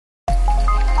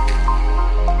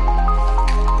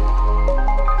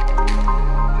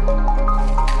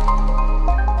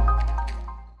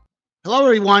Hello,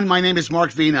 everyone. My name is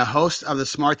Mark Vina, host of the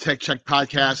SmartTechCheck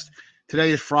podcast.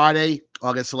 Today is Friday,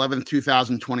 August 11th,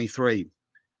 2023.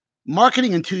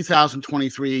 Marketing in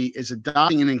 2023 is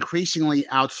adopting an increasingly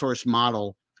outsourced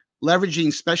model,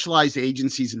 leveraging specialized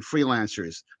agencies and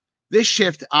freelancers. This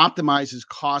shift optimizes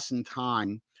costs and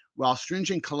time, while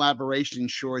stringent collaboration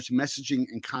ensures messaging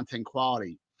and content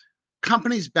quality.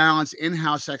 Companies balance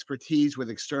in-house expertise with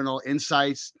external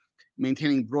insights,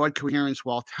 maintaining broad coherence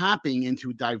while tapping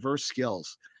into diverse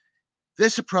skills.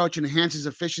 This approach enhances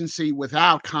efficiency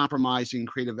without compromising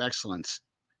creative excellence.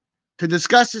 To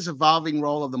discuss this evolving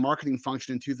role of the marketing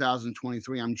function in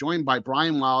 2023, I'm joined by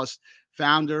Brian Wallace,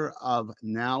 founder of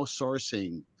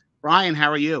NowSourcing. Brian, how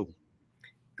are you?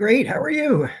 Great. How are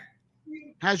you?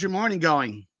 How's your morning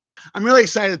going? I'm really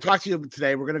excited to talk to you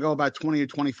today. We're going to go about 20 or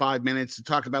 25 minutes to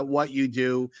talk about what you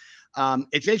do.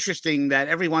 It's interesting that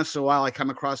every once in a while I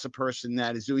come across a person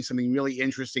that is doing something really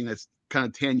interesting that's kind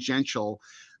of tangential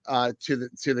to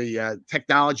the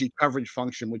technology coverage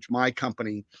function, which my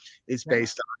company is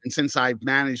based on. And since I've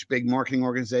managed big marketing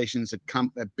organizations at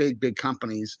big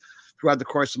companies throughout the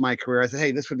course of my career, I said,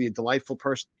 hey, this would be a delightful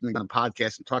person to on a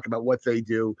podcast and talk about what they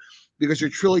do, because you're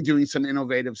truly doing some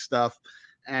innovative stuff.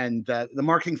 And the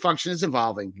marketing function is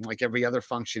evolving like every other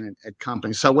function at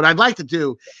companies. So what I'd like to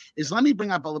do is let me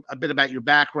bring up a bit about your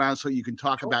background so you can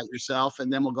talk about yourself,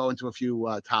 and then we'll go into a few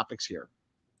topics here.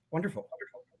 Wonderful.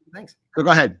 Thanks. So go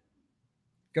ahead.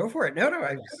 Go for it. No,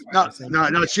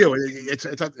 it's you. It's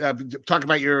talk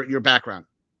about your background.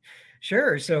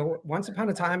 Sure. So once upon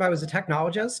a time, I was a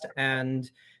technologist and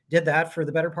did that for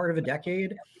the better part of a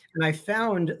decade. And I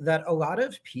found that a lot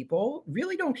of people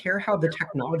really don't care how the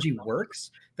technology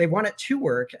works. They want it to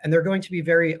work, and they're going to be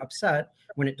very upset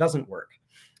when it doesn't work.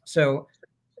 So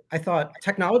I thought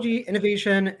technology,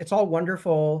 innovation, it's all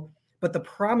wonderful, but the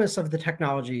promise of the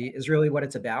technology is really what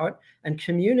it's about. And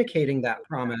communicating that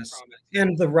promise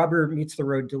and the rubber meets the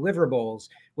road deliverables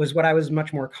was what I was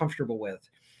much more comfortable with.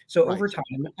 So over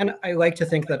time, and I like to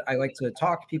think that I like to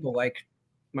talk, people like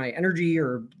my energy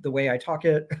or the way I talk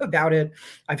about it.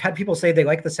 I've had people say they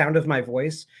like the sound of my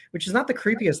voice, which is not the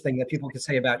creepiest thing that people could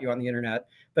say about you on the internet.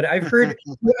 But I've heard,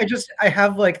 I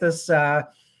have like this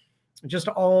just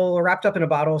all wrapped up in a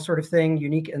bottle sort of thing,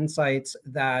 unique insights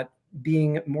that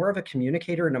being more of a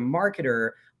communicator and a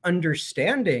marketer,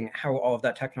 understanding how all of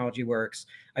that technology works,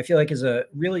 I feel like is a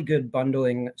really good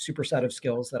bundling superset of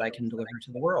skills that I can deliver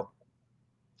to the world.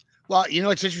 Well, you know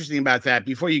what's interesting about that,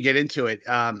 before you get into it,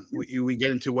 we get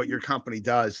into what your company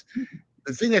does.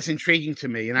 The thing that's intriguing to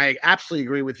me, and I absolutely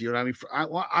agree with you. I mean,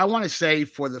 I want to say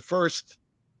from the 60s,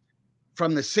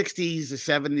 the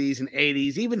 70s, and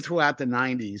 80s, even throughout the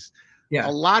 90s, a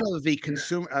lot of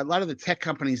the tech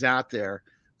companies out there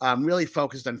really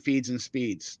focused on feeds and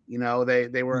speeds. You know,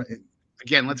 they were.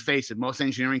 Again, let's face it, most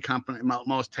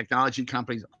technology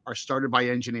companies are started by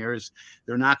engineers.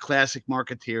 They're not classic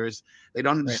marketeers. They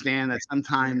don't understand that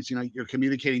sometimes, you know, you're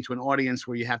communicating to an audience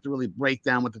where you have to really break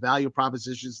down what the value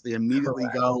propositions. They immediately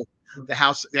go,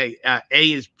 A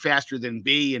is faster than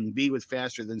B, and B was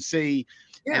faster than C,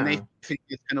 and they think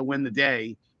it's going to win the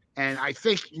day. And I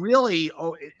think really,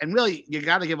 you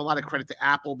got to give a lot of credit to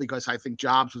Apple, because I think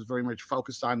Jobs was very much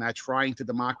focused on that, trying to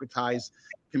democratize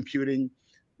computing.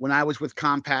 When I was with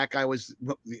Compaq,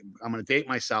 I'm going to date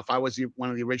myself, I was one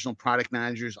of the original product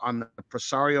managers on the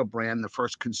Presario brand, the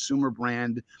first consumer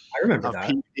brand. I remember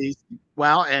that. PCs.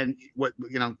 Well, and what,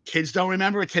 you know, kids don't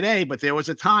remember it today, but there was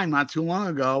a time not too long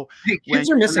ago. Hey,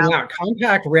 kids are missing out.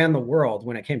 Compaq ran the world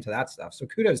when it came to that stuff. So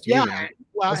kudos to you, man.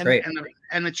 Well,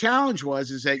 and the challenge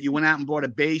is that you went out and bought a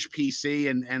beige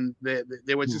PC, and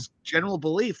there was this general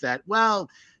belief that, well,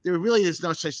 there really is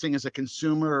no such thing as a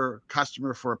consumer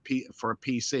customer for a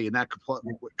PC, and that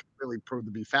really proved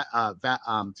to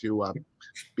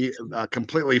be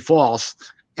completely false,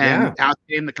 and out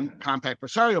in the Compaq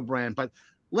Presario brand. But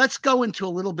let's go into a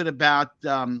little bit about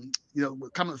some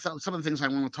of the things I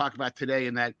want to talk about today.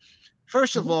 And that,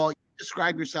 first of all, you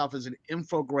describe yourself as an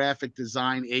infographic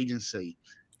design agency.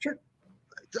 Sure.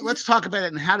 Let's talk about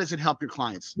it, and how does it help your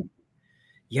clients?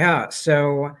 Yeah.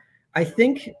 So I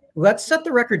think let's set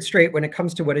the record straight when it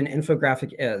comes to what an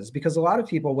infographic is, because a lot of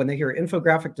people, when they hear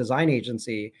infographic design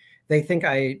agency, they think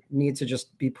I need to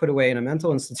just be put away in a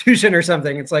mental institution or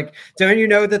something. It's like, don't you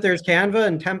know that there's Canva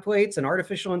and templates and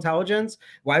artificial intelligence?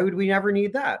 Why would we never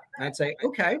need that? And I'd say,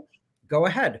 okay, go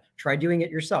ahead, try doing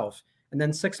it yourself. And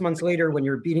then 6 months later, when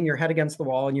you're beating your head against the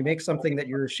wall and you make something that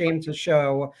you're ashamed to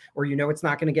show, or you know it's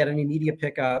not going to get any media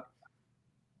pickup,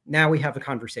 now we have a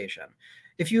conversation.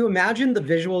 If you imagine the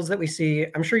visuals that we see,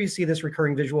 I'm sure you see this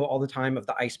recurring visual all the time of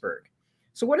the iceberg.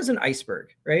 So what is an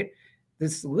iceberg, right?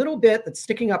 This little bit that's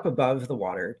sticking up above the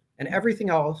water. and everything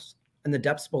else in the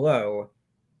depths below,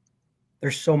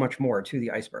 there's so much more to the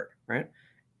iceberg, right?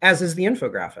 As is the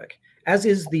infographic, as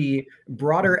is the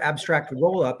broader abstract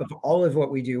roll-up of all of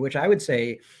what we do, which I would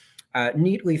say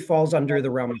neatly falls under the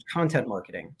realm of content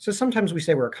marketing. So sometimes we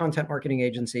say we're a content marketing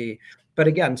agency, but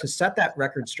again, to set that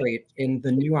record straight in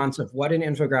the nuance of what an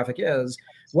infographic is,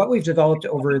 what we've developed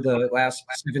over the last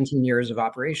 17 years of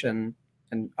operation,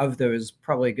 and of those,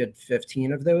 probably a good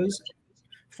 15 of those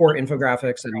for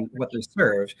infographics and what they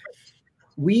serve,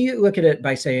 we look at it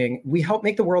by saying we help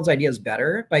make the world's ideas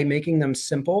better by making them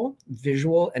simple,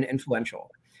 visual, and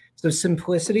influential. So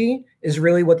simplicity is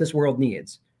really what this world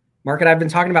needs. Mark and I've been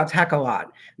talking about tech a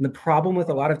lot. And the problem with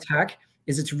a lot of tech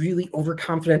is it's really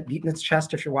overconfident, beating its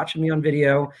chest, if you're watching me on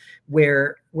video,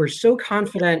 where we're so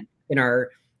confident in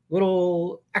our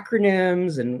little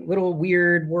acronyms and little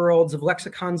weird worlds of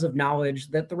lexicons of knowledge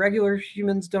that the regular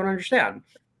humans don't understand.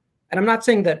 And I'm not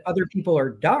saying that other people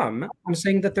are dumb. I'm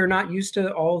saying that they're not used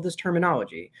to all of this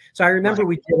terminology. So I remember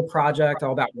we did a project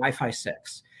all about Wi-Fi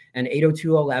 6 and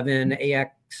 802.11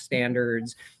 AX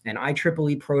standards and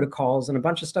IEEE protocols and a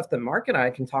bunch of stuff that Mark and I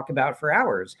can talk about for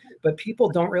hours. But people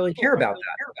don't really care about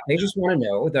that. They just want to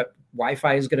know that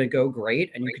Wi-Fi is going to go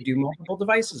great and you can do multiple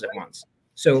devices at once.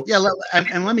 So yeah,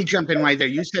 and let me jump in right there.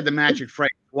 You said the magic phrase.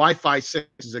 Wi-Fi 6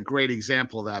 is a great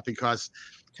example of that, because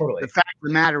totally. The fact of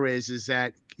the matter is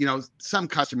that, you know, some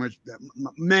customers,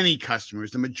 many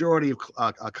customers, the majority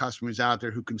of customers out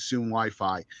there who consume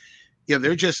Wi-Fi, you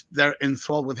know, they're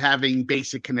enthralled with having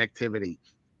basic connectivity.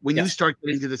 When you start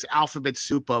getting to this alphabet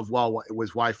soup of, well, it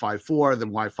was Wi-Fi 4, then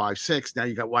Wi-Fi 6, now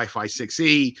you got Wi-Fi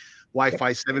 6E,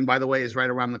 Wi-Fi 7, by the way, is right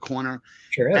around the corner.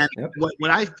 Sure is. And what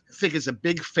I think is a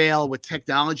big fail with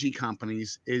technology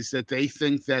companies is that they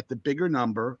think that the bigger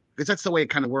number, because that's the way it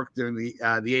kind of worked during the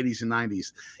 80s and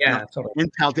 90s. Yeah, you know, totally.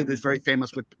 Intel did this very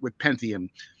famous with Pentium.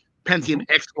 Pentium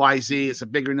XYZ is a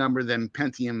bigger number than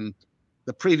Pentium,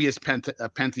 the previous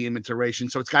Pentium iteration,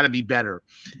 so it's got to be better.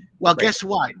 Well, guess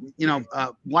what? You know,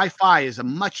 Wi-Fi is a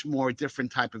much more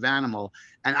different type of animal,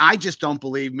 and I just don't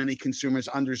believe many consumers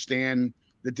understand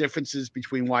the differences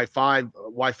between Wi-Fi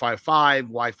 5,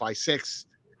 Wi-Fi 6,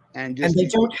 and they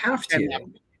don't have to.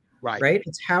 Right?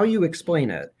 It's how you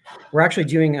explain it. We're actually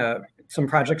doing some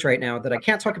projects right now that I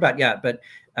can't talk about yet, but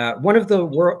one of the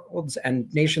world's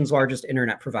and nation's largest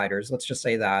internet providers, let's just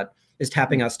say that, is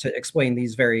tapping us to explain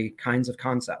these very kinds of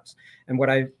concepts. And what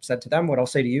I said to them, what I'll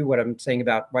say to you, what I'm saying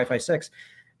about Wi-Fi 6,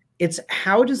 it's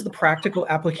how does the practical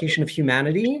application of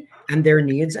humanity and their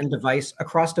needs and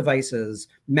across devices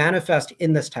manifest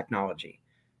in this technology?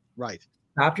 Right.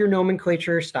 Stop your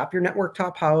nomenclature, stop your network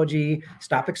topology,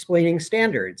 stop explaining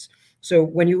standards. So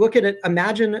when you look at it,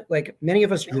 imagine, like, many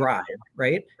of us drive,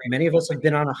 right? Many of us have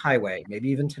been on a highway, maybe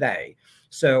even today.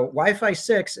 So Wi-Fi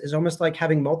 6 is almost like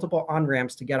having multiple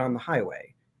on-ramps to get on the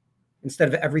highway instead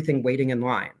of everything waiting in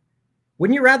line.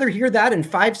 Wouldn't you rather hear that in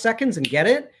 5 seconds and get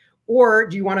it? Or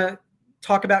do you want to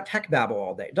talk about tech babble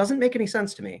all day? It doesn't make any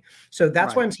sense to me. So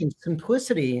that's why I'm saying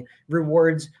simplicity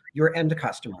rewards your end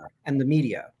customer and the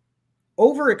media.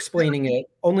 Over-explaining it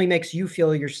only makes you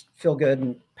feel good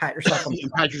and pat yourself on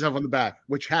the back.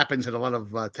 Which happens at a lot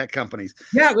of tech companies.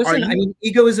 Yeah, listen, I mean,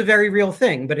 ego is a very real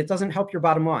thing, but it doesn't help your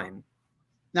bottom line.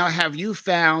 Now, have you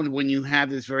found, when you have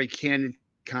this very candid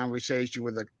conversation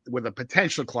with a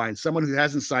potential client, someone who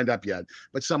hasn't signed up yet,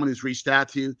 but someone who's reached out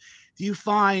to you, do you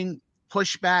find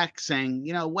pushback saying,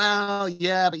 you know, well,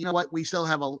 yeah, but you know what, we're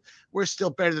still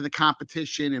better than the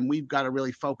competition, and we've got to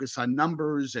really focus on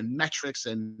numbers and metrics,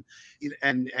 and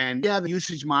yeah, the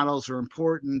usage models are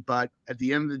important, but at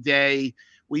the end of the day,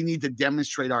 we need to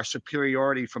demonstrate our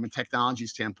superiority from a technology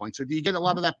standpoint. So do you get a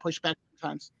lot of that pushback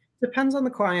sometimes? Depends on the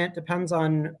client, depends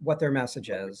on what their message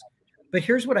is. But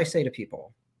here's what I say to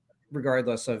people,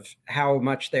 regardless of how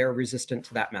much they're resistant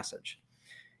to that message.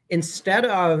 Instead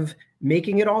of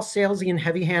making it all salesy and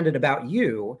heavy-handed about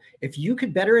you, if you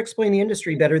could better explain the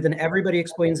industry better than everybody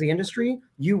explains the industry,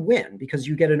 you win, because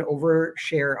you get an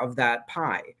overshare of that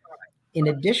pie. In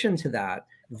addition to that,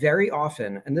 very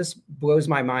often, and this blows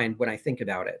my mind when I think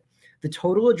about it, the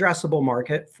total addressable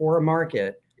market for a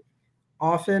market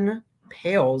often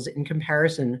pales in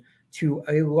comparison to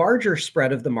a larger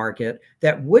spread of the market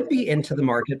that would be into the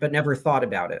market but never thought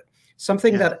about it.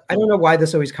 Something that, I don't know why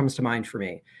this always comes to mind for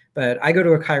me, but I go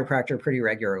to a chiropractor pretty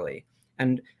regularly.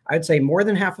 And I'd say more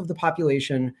than half of the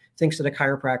population thinks that a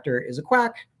chiropractor is a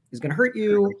quack, is going to hurt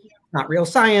you, not real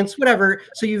science, whatever.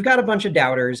 So you've got a bunch of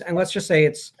doubters. And let's just say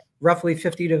it's roughly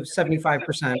 50 to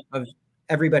 75% of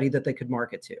everybody that they could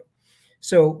market to.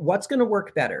 So what's going to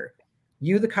work better?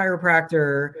 You, the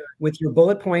chiropractor, with your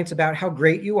bullet points about how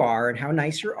great you are and how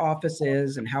nice your office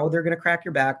is and how they're going to crack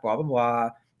your back, blah, blah, blah.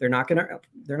 They're not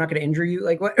gonna injure you.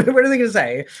 Like what what are they gonna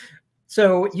say?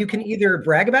 So you can either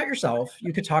brag about yourself,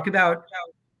 you could talk about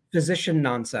physician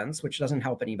nonsense, which doesn't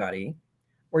help anybody,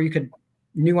 or you could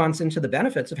nuance into the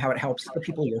benefits of how it helps the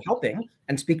people you're helping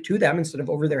and speak to them instead of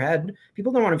over their head.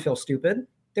 People don't want to feel stupid.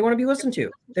 They want to be listened to.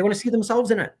 They want to see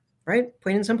themselves in it, right?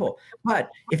 Plain and simple. But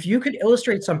if you could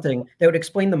illustrate something that would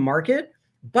explain the market,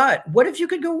 but what if you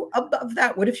could go above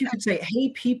that? What if you could say, hey,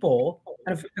 people,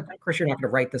 and of course, you're not going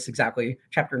to write this exactly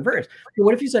chapter and verse, but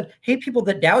what if you said, hey, people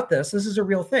that doubt this, this is a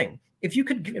real thing. If you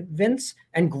could convince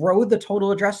and grow the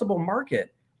total addressable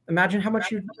market, imagine how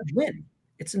much you'd win.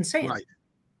 It's insane. Right.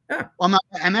 Yeah. Well,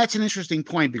 and that's an interesting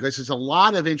point because there's a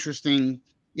lot of interesting,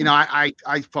 I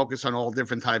focus on all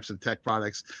different types of tech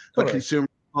products, but consumer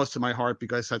close to my heart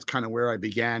because that's kind of where I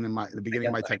began in the beginning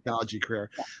of my technology career.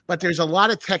 But there's a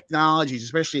lot of technologies,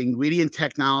 especially ingredient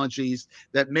technologies,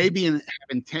 that maybe have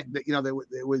intent that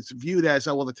it was viewed as,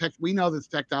 oh well, we know this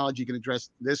technology can address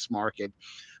this market,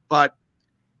 but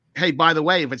hey, by the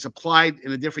way, if it's applied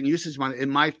in a different usage model, it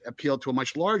might appeal to a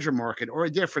much larger market or a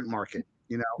different market.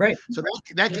 Right. So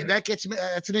that gets me.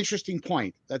 That's an interesting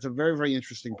point. That's a very, very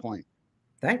interesting point.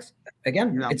 Thanks.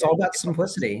 Again, it's all about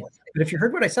simplicity. But if you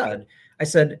heard what I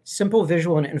said simple,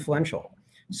 visual, and influential.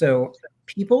 So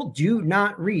people do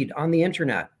not read on the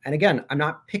internet. And again, I'm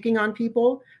not picking on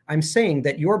people. I'm saying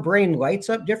that your brain lights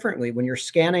up differently when you're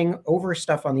scanning over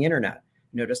stuff on the internet.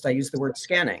 Notice I use the word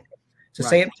scanning. To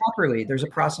say it properly, there's a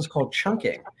process called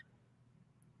chunking.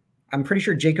 I'm pretty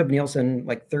sure Jacob Nielsen,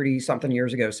 like 30 something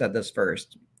years ago, said this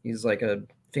first. He's like a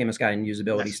famous guy in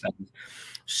usability studies.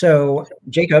 So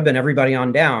Jacob and everybody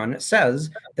on down says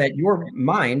that your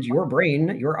mind, your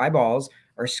brain, your eyeballs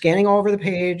are scanning all over the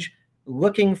page,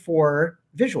 looking for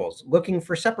visuals, looking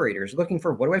for separators, looking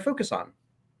for what do I focus on?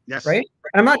 Yes. Right.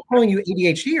 And I'm not calling you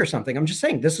ADHD or something. I'm just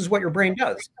saying this is what your brain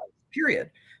does, period.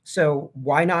 So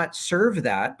why not serve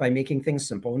that by making things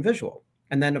simple and visual?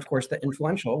 And then, of course, the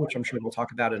influential, which I'm sure we'll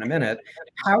talk about in a minute.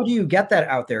 How do you get that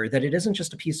out there that it isn't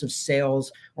just a piece of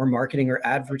sales or marketing or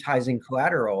advertising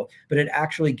collateral, but it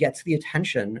actually gets the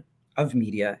attention of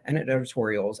media and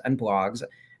editorials and blogs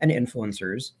and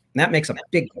influencers? And that makes a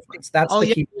big difference. That's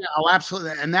the key. Yeah. Oh,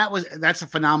 absolutely. And that's a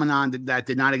phenomenon that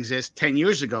did not exist 10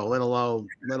 years ago, let alone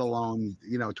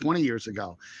 20 years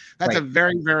ago. That's a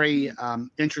very, very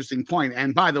interesting point.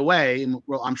 And by the way,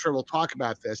 I'm sure we'll talk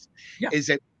about this, is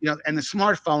that, and the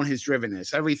smartphone has driven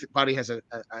this. Everybody has a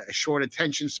short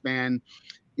attention span.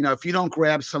 If you don't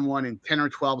grab someone in 10 or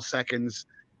 12 seconds,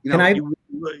 you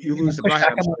lose the buy.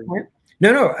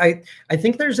 No, I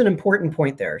think there's an important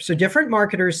point there. So different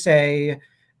marketers say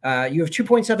you have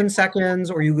 2.7 seconds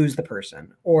or you lose the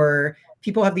person, or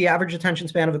people have the average attention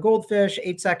span of a goldfish,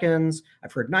 8 seconds.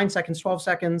 I've heard 9 seconds, 12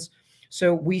 seconds.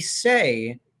 So we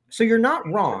say, so you're not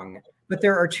wrong, but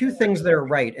there are two things that are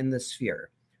right in this sphere.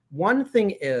 One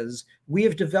thing is we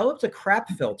have developed a crap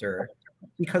filter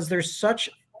because there's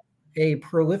such a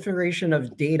proliferation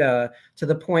of data to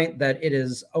the point that it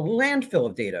is a landfill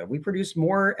of data. We produce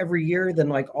more every year than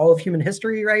like all of human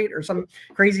history, right? Or some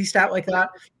crazy stat like that.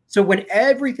 So when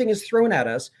everything is thrown at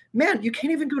us, man, you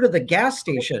can't even go to the gas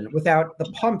station without the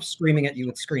pump screaming at you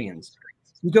with screens.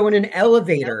 You go in an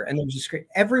elevator and there's a screen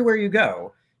everywhere you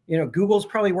go. Google's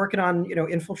probably working on,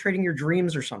 infiltrating your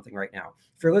dreams or something right now.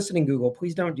 If you're listening, Google,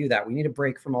 please don't do that. We need a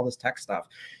break from all this tech stuff.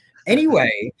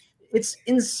 Anyway, it's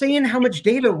insane how much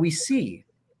data we see.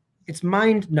 It's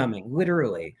mind numbing,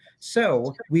 literally.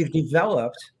 So we've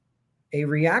developed a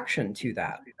reaction to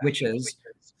that, which is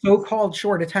so-called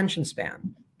short attention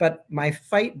span. But my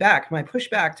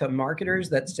pushback to marketers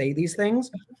that say these things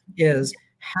is,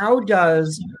 how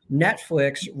does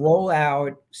Netflix roll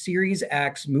out Series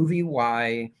X, movie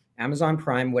Y, Amazon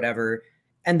Prime, whatever,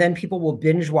 and then people will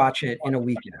binge watch it in a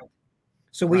weekend?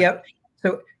 So we have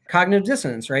cognitive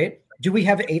dissonance, right? Do we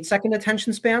have 8-second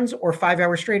attention spans or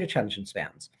 5-hour straight attention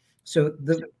spans? So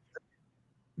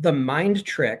the mind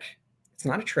trick, it's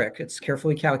not a trick, it's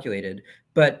carefully calculated,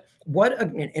 but what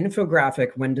an infographic,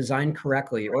 when designed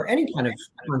correctly, or any kind of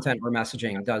content or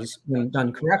messaging does when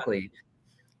done correctly,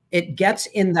 it gets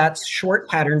in that short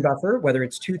pattern buffer, whether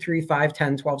it's 2, 3, 5,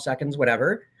 10, 12 seconds,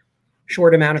 whatever,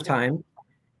 short amount of time.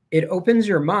 It opens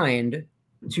your mind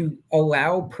to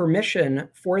allow permission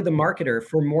for the marketer,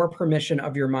 for more permission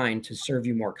of your mind to serve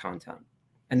you more content.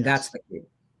 And that's the key.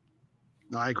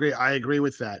 No, I agree. I agree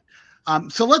with that.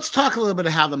 So let's talk a little bit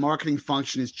of how the marketing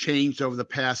function has changed over the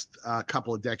past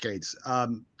couple of decades.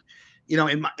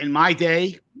 In my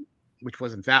day, which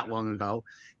wasn't that long ago,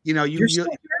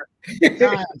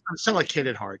 I'm still a kid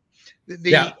at heart.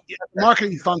 Yeah. The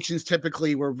marketing functions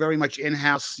typically were very much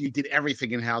in-house. You did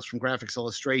everything in-house from graphics,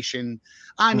 illustration.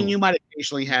 I mean, Mm, you might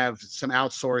occasionally have some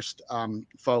outsourced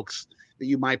folks that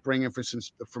you might bring in for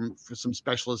some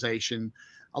specialization.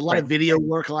 A lot right. of video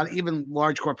work, a lot of even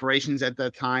large corporations at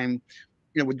that time,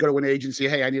 would go to an agency,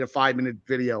 hey, I need a 5-minute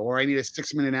video or I need a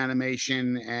 6-minute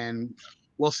animation, and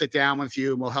we'll sit down with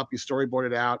you and we'll help you storyboard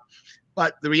it out.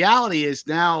 But the reality is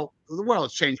now the world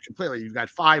has changed completely. You've got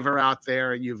Fiverr out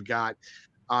there, and you've got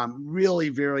really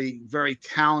very, very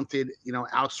talented,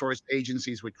 outsourced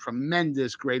agencies with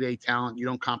tremendous grade A talent. You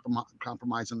don't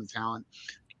compromise on the talent.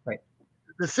 Right.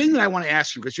 The thing that I want to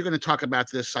ask you, because you're going to talk about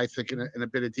this, I think, in a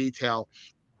bit of detail,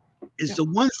 is Yeah. the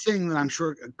one thing that I'm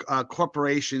sure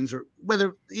corporations, or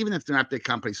whether even if they're not big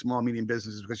companies, small, medium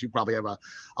businesses, because you probably have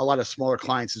a lot of smaller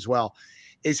clients as well,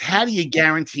 is how do you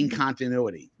guarantee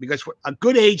continuity? Because a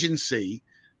good agency,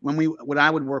 when I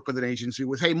would work with an agency,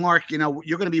 was, hey, Mark, you're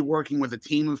going to be working with a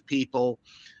team of people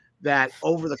that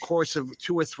over the course of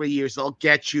 2 or 3 years, they'll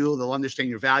get you, they'll understand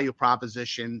your value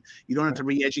proposition. You don't have to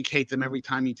re-educate them every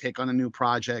time you take on a new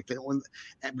project.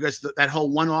 Because that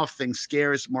whole one-off thing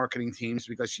scares marketing teams,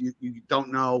 because you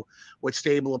don't know what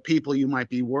stable of people you might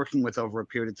be working with over a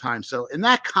period of time. So in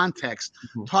that context,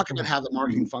 Mhm, talk about mhm. how the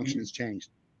marketing function has changed.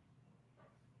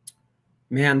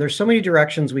 Man, there's so many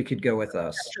directions we could go with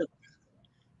this. Sure.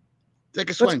 Take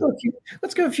a Let's swing. go a few,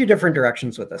 let's go a few different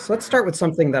directions with this. Let's start with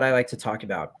something that I like to talk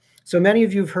about. So many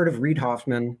of you have heard of Reid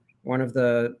Hoffman, one of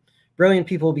the brilliant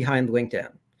people behind LinkedIn.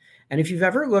 And if you've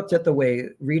ever looked at the way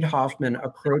Reid Hoffman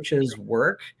approaches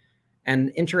work and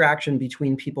interaction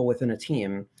between people within a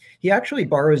team, he actually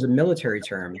borrows a military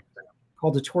term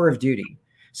called a tour of duty.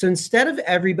 So instead of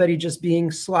everybody just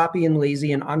being sloppy and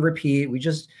lazy and on repeat, we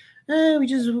just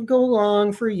go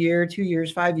along for a year, 2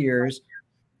 years, 5 years.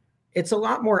 It's a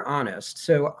lot more honest.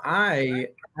 So I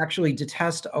actually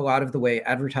detest a lot of the way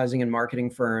advertising and marketing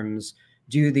firms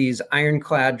do these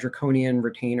ironclad draconian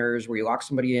retainers where you lock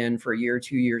somebody in for a year,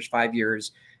 2 years, 5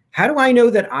 years. How do I know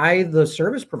that I, the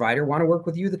service provider, want to work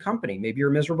with you, the company? Maybe you're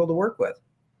miserable to work with,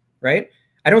 right?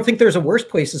 I don't think there's a worst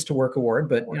places to work award,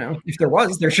 but if there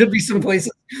was, there should be some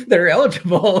places that are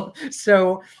eligible.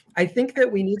 So I think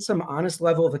that we need some honest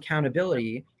level of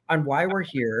accountability on why we're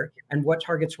here and what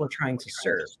targets we're trying to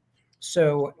serve.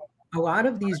 So a lot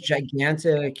of these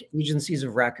gigantic agencies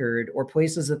of record or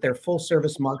places that they're full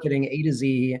service marketing A to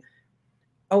Z,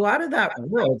 a lot of that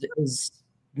world is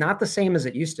not the same as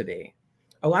it used to be.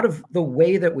 A lot of the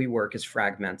way that we work is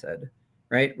fragmented,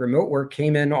 right? Remote work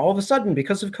came in all of a sudden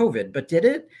because of COVID, but did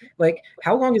it? Like,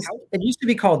 how long is it used to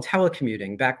be called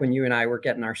telecommuting back when you and I were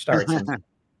getting our starts in,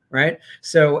 right?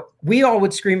 So we all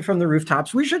would scream from the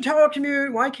rooftops, we should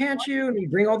telecommute. Why can't you? And we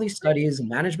bring all these studies and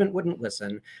management wouldn't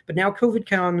listen. But now COVID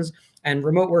comes and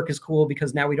remote work is cool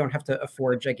because now we don't have to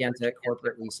afford gigantic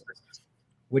corporate leases.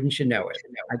 Wouldn't you know it?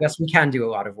 I guess we can do a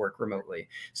lot of work remotely.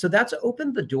 So that's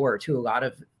opened the door to a lot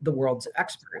of the world's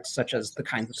experts, such as the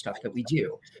kinds of stuff that we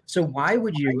do. So why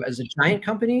would you, as a giant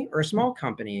company or a small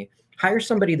company, hire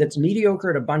somebody that's mediocre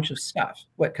at a bunch of stuff?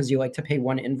 What, because you like to pay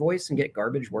one invoice and get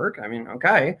garbage work? I mean,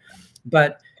 okay.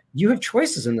 But you have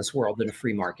choices in this world in a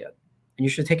free market, and you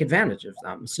should take advantage of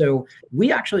them. So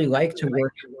we actually like to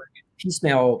work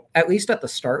piecemeal, at least at the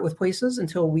start with places,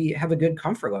 until we have a good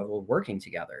comfort level of working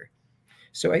together.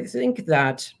 So I think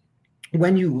that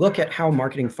when you look at how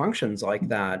marketing functions like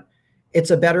that,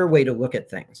 it's a better way to look at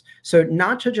things. So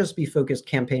not to just be focused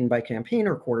campaign by campaign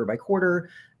or quarter by quarter,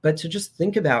 but to just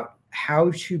think about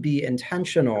how to be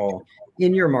intentional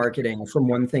in your marketing from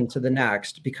one thing to the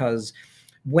next, because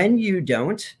when you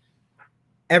don't,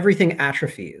 everything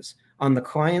atrophies on the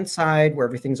client side where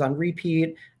everything's on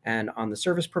repeat, and on the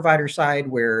service provider side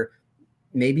where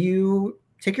maybe you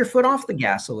take your foot off the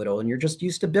gas a little and you're just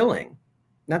used to billing.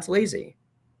 That's lazy.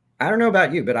 I don't know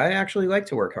about you, but I actually like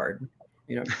to work hard.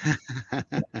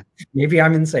 Maybe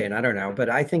I'm insane. I don't know. But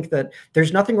I think that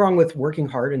there's nothing wrong with working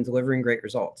hard and delivering great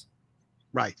results.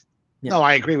 Right. Yeah. No,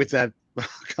 I agree with that.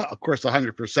 Of course,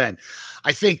 100%.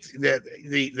 I think that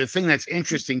the thing that's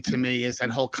interesting to me is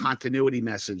that whole continuity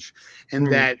message, and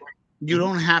Mm, that you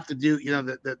don't have to do,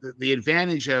 the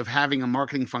advantage of having a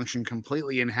marketing function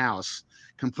completely in house,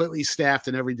 completely staffed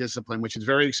in every discipline, which is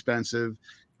very expensive,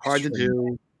 hard to extreme.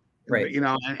 do, Right.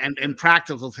 and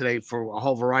practical today for a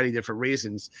whole variety of different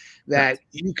reasons. That Correct.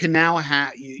 you can now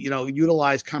have,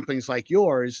 utilize companies like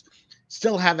yours,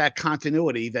 still have that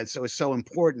continuity that's so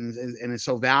important, and is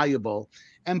so valuable.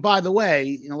 And by the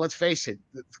way, let's face it,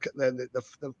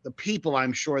 the people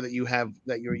I'm sure that you have,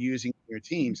 that you're using in your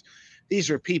teams, these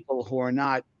are people who are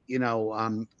not,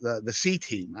 the C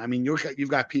team. I mean, you've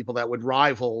got people that would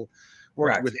rival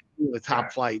working Correct. with any of the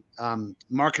top flight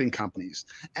marketing companies.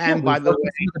 Yeah, And by we've the worked way,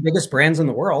 with some of the biggest brands in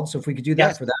the world. So if we could do that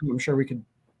yes, for them, I'm sure we could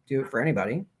do it for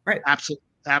anybody. Right. absolutely,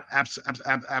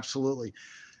 absolutely.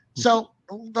 Mhm. So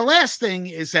the last thing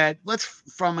is that let's,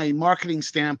 from a marketing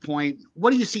standpoint,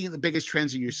 what do you see the biggest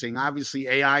trends that you're seeing? Obviously,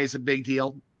 AI is a big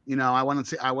deal. I want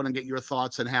to get your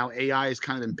thoughts on how AI is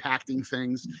kind of impacting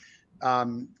things.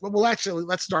 Well, actually,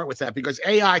 let's start with that because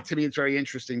AI to me is very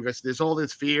interesting because there's all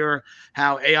this fear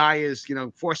how AI is,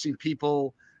 forcing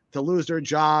people to lose their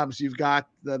jobs. You've got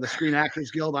the Screen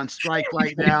Actors Guild on strike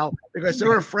right now because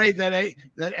they're afraid that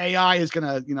that AI is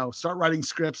going to, start writing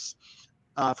scripts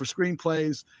for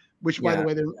screenplays. Which, by the Yeah.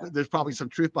 way, there's probably some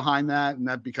truth behind that, and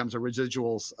that becomes a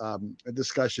residuals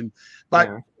discussion. But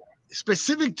Yeah.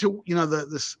 specific to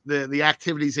the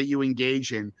activities that you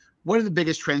engage in, what are the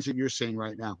biggest trends that you're seeing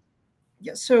right now?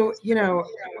 Yeah. So,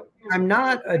 I'm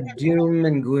not a doom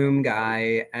and gloom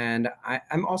guy, and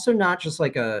I'm also not just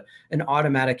like an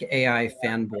automatic AI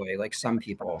fanboy like some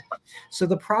people. So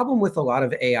the problem with a lot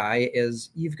of AI is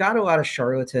you've got a lot of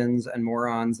charlatans and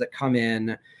morons that come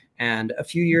in. And a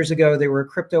few years ago, they were a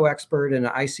crypto expert and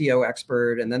an ICO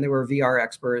expert, and then they were a VR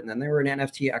expert, and then they were an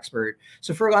NFT expert.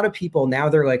 So for a lot of people, now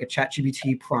they're like a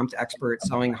ChatGPT prompt expert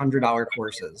selling $100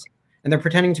 courses, and they're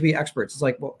pretending to be experts. It's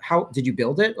like, well, how did you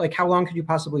build it? Like, how long could you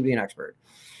possibly be an expert?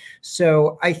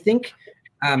 So I think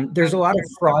there's a lot of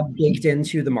fraud baked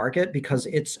into the market because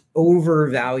it's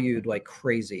overvalued like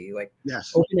crazy. Like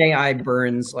Yes. OpenAI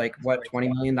burns like what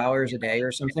 $20 million a day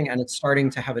or something, and it's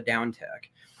starting to have a downtick.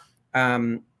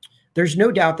 Um, there's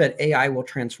no doubt that AI will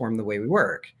transform the way we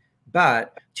work,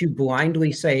 but to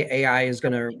blindly say AI is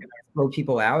going to throw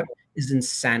people out is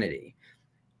insanity.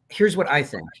 Here's what I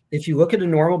think: if you look at a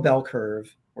normal bell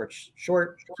curve, where it's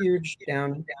short, huge,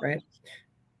 down, right?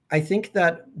 I think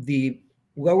that the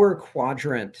lower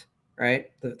quadrant,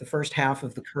 right, the first half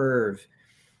of the curve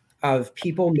of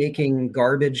people making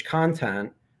garbage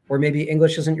content, or maybe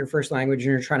English isn't your first language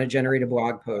and you're trying to generate a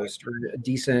blog post or a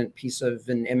decent piece of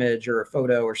an image or a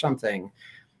photo or something,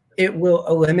 it will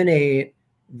eliminate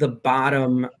the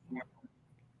bottom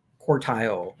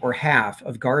quartile or half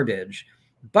of garbage.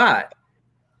 But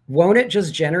won't it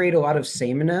just generate a lot of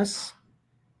sameness?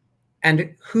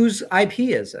 And whose IP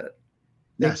is it?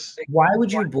 Like, Yes. why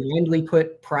would you blindly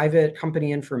put private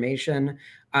company information?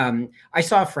 I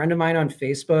saw a friend of mine on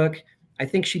Facebook. I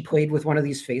think she played with one of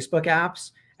these Facebook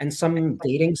apps, and some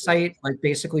dating site like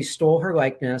basically stole her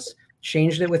likeness,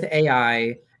 changed it with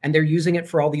AI, and they're using it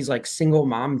for all these like single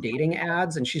mom dating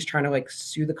ads. And she's trying to like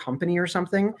sue the company or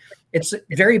something. It's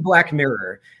very Black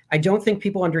Mirror. I don't think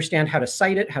people understand how to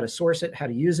cite it, how to source it, how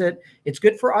to use it. It's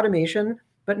good for automation,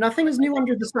 but nothing is new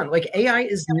under the sun. Like AI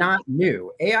is not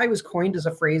new. AI was coined as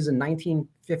a phrase in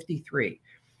 1953.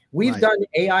 We've Right. done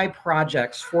AI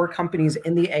projects for companies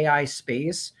in the AI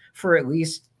space for at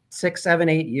least 6, 7,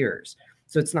 8 years.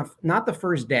 So it's not the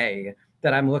first day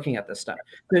that I'm looking at this stuff.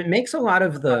 So it makes a lot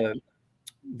of the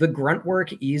grunt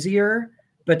work easier,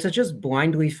 but to just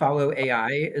blindly follow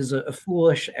AI is a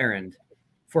foolish errand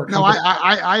for No, I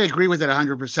companies. I agree with it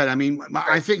 100%. I mean,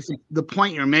 I think the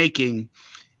point you're making,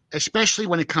 especially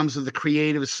when it comes to the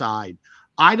creative side,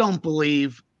 I don't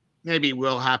believe, maybe it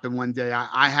will happen one day.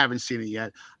 I haven't seen it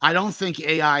yet. I don't think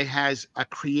AI has a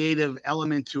creative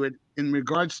element to it in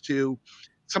regards to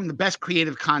some of the best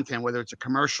creative content, whether it's a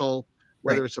commercial,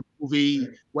 Right. whether it's a movie,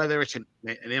 whether it's an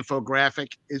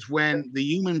infographic, is when the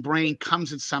human brain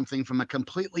comes at something from a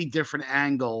completely different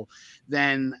angle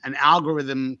than an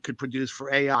algorithm could produce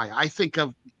for AI. I think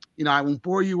of, I won't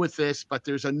bore you with this, but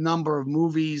there's a number of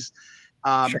movies,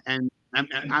 Sure. and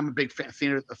I'm a big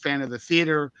fan of the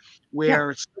theater, Yeah.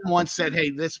 where someone said, "Hey,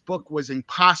 this book was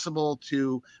impossible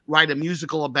to write a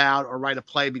musical about or write a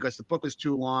play because the book was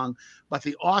too long," but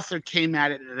the author came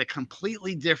at it at a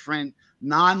completely different,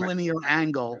 Right. nonlinear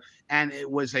angle, and it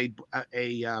was a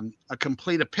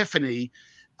complete epiphany,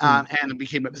 Mm.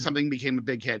 and something became a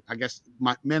big hit. I guess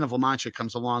Men of La Mancha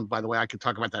comes along. By the way, I could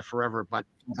talk about that forever, but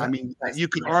I mean, Nice. you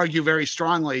could argue very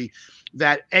strongly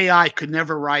that AI could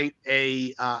never write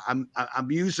a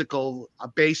musical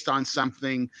based on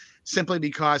something simply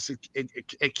because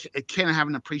it can't have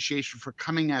an appreciation for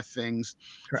coming at things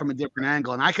Correct. from a different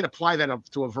angle. And I could apply that up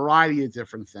to a variety of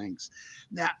different things.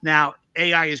 Now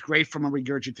AI is great from a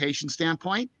regurgitation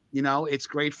standpoint. It's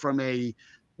great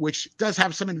which does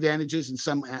have some advantages in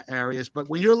some areas. But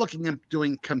when you're looking at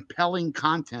doing compelling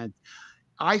content,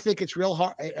 I think it's real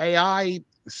hard. AI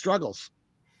struggles.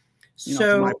 From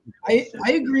my So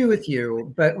I agree with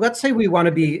you, but let's say we want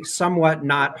to be somewhat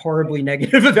not horribly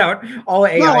negative about all No,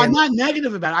 AI. I'm not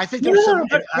negative about it. I think No, there's no, some no,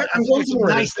 but I I'm think going there's some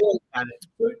toward it. nice things about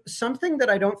it. Something that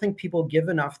I don't think people give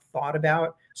enough thought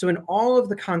about. So in all of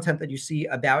the content that you see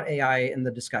about AI in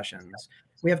the discussions,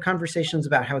 we have conversations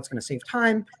about how it's going to save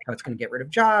time, how it's going to get rid of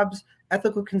jobs,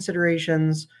 ethical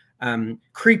considerations,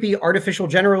 creepy artificial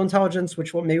general intelligence,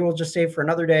 which maybe we'll just save for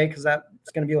another day because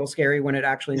that's going to be a little scary when it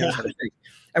actually knows how to think.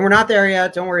 And we're not there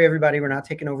yet. Don't worry, everybody. We're not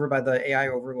taken over by the AI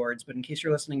overlords. But in case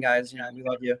you're listening, guys, we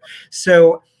love you.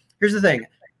 So here's the thing.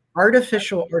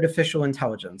 Artificial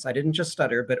intelligence. I didn't just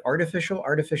stutter, but artificial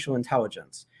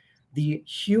intelligence. The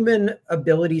human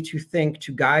ability to think,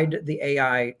 to guide the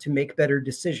AI to make better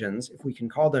decisions, if we can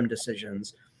call them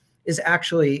decisions, is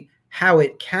actually how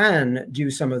it can do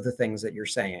some of the things that you're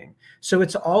saying. So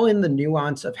it's all in the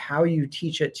nuance of how you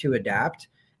teach it to adapt.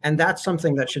 And that's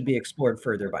something that should be explored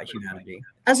further by humanity.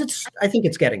 I think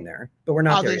it's getting there, but we're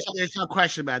not there yet. There's no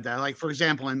question about that. Like, for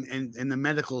example, in the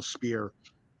medical sphere,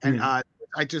 and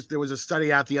there was a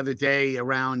study out the other day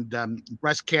around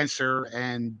breast cancer,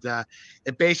 and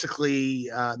it basically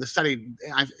the study,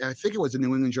 I think it was the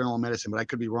New England Journal of Medicine, but I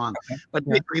could be wrong. Okay. But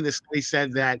basically, the study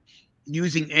said that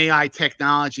using AI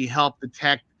technology helped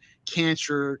detect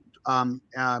cancer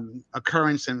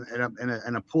occurrence in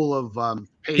a pool of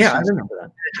patients. Yeah, I remember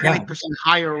that. 20%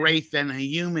 higher rate than a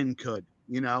human could,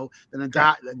 than a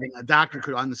doctor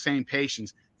could on the same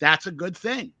patients. That's a good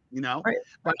thing, Right.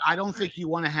 But I don't think you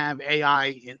want to have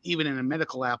AI even in a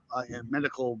medical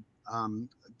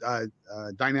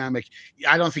dynamic.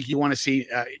 I don't think you want to see.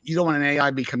 You don't want an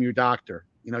AI become your doctor.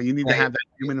 You need to have that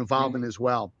human involvement as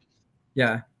well.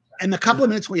 Yeah. And the couple of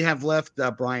minutes we have left,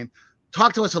 Brian,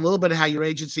 talk to us a little bit of how your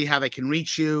agency, how they can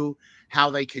reach you,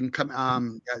 how they can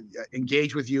come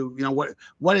engage with you.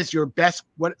 What is your best?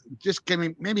 Just give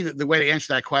me maybe the way to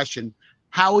answer that question.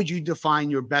 How would you define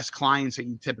your best clients that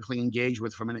you typically engage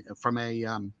with from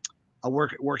a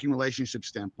working relationship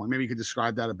standpoint? Maybe you could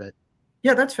describe that a bit.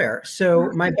 Yeah, that's fair.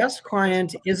 So my best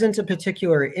client isn't a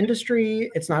particular industry.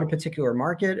 It's not a particular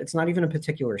market. It's not even a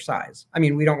particular size. I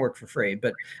mean, we don't work for free,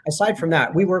 but aside from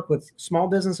that, we work with small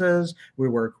businesses. We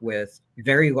work with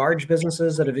very large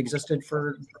businesses that have existed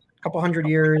for a couple hundred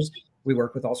years. We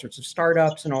work with all sorts of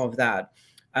startups and all of that.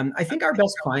 I think our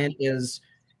best client is,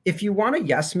 if you want a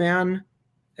yes man,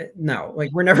 no,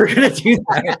 like we're never going to do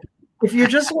that. If you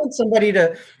just want somebody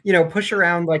to, push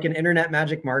around like an internet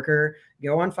magic marker,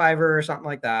 go on Fiverr or something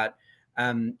like that.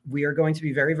 We are going to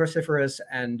be very vociferous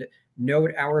and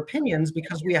note our opinions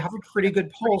because we have a pretty good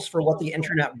pulse for what the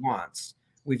internet wants.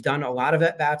 We've done a lot of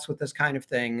at-bats with this kind of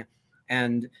thing.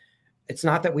 And it's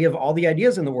not that we have all the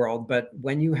ideas in the world, but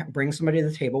when you bring somebody to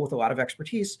the table with a lot of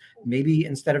expertise, maybe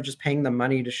instead of just paying them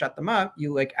money to shut them up,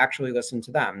 you actually listen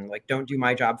to them. Like, don't do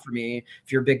my job for me.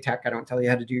 If you're big tech, I don't tell you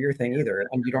how to do your thing either.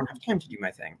 And you don't have time to do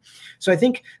my thing. So I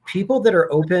think people that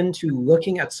are open to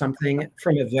looking at something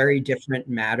from a very different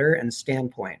matter and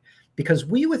standpoint, because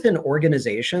we within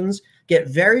organizations get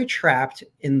very trapped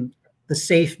in the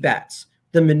safe bets,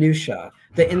 the minutia,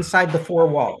 the inside the four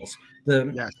walls,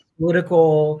 the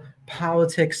political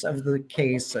politics of the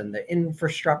case and the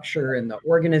infrastructure and the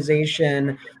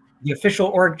organization, the official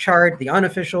org chart, the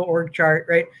unofficial org chart,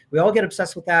 right? We all get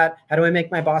obsessed with that. How do I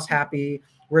make my boss happy?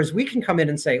 Whereas we can come in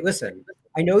and say, listen,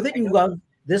 I know that you love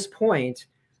this point,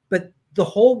 but the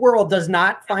whole world does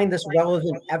not find this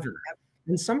relevant ever.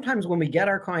 And sometimes when we get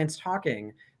our clients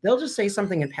talking, they'll just say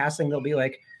something in passing. They'll be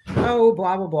like, oh,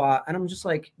 blah, blah, blah. And I'm just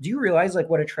like, do you realize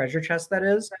what a treasure chest that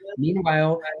is?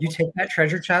 Meanwhile, you take that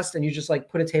treasure chest and you just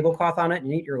put a tablecloth on it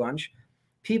and eat your lunch.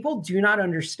 People do not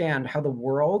understand how the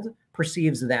world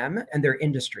perceives them and their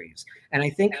industries. And I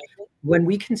think when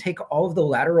we can take all of the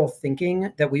lateral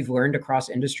thinking that we've learned across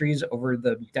industries over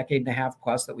the decade and a half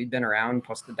plus that we've been around,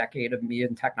 plus the decade of media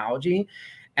and technology,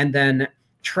 and then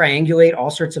triangulate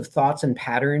all sorts of thoughts and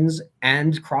patterns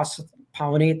and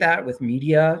cross-pollinate that with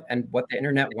media and what the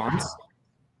internet wants,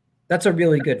 that's a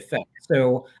really good fit.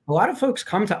 So a lot of folks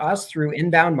come to us through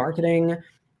inbound marketing,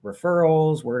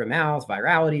 referrals, word of mouth,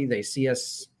 virality. They see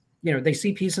us, they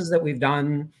see pieces that we've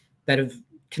done that have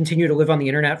continued to live on the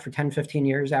internet for 10, 15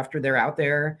 years after they're out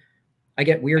there. I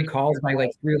get weird calls by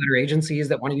three-letter agencies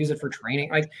that want to use it for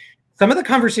training. Some of the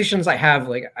conversations I have,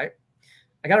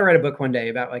 I got to write a book one day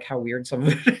about how weird some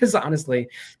of it is, honestly.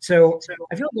 So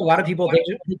I feel like a lot of people,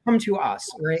 they come to us,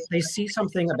 right? They see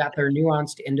something about their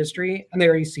nuanced industry and they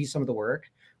already see some of the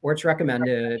work, or it's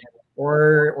recommended,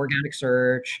 or organic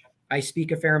search. I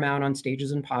speak a fair amount on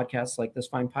stages and podcasts like this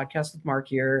fine podcast with Mark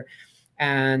here.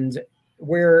 And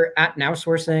we're at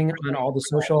NowSourcing on all the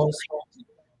socials.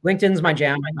 LinkedIn's my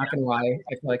jam. I'm not going to lie.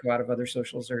 I feel like a lot of other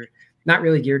socials are not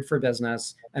really geared for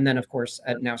business. And then, of course,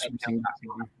 at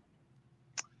nowsourcing.com.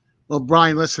 Well,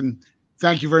 Brian, listen,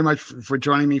 thank you very much for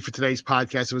joining me for today's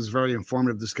podcast. It was a very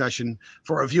informative discussion.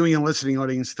 For our viewing and listening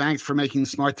audience, thanks for making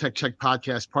Smart Tech Check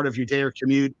podcast part of your day or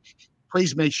commute.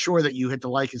 Please make sure that you hit the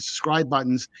like and subscribe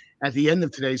buttons at the end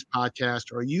of today's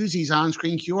podcast, or use these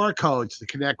on-screen QR codes to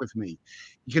connect with me.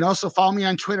 You can also follow me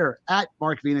on Twitter at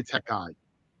Mark Vina Tech Guide.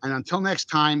 And until next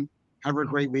time, have a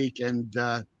great week. And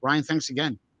Brian, thanks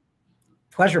again.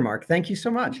 Pleasure, Mark. Thank you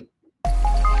so much.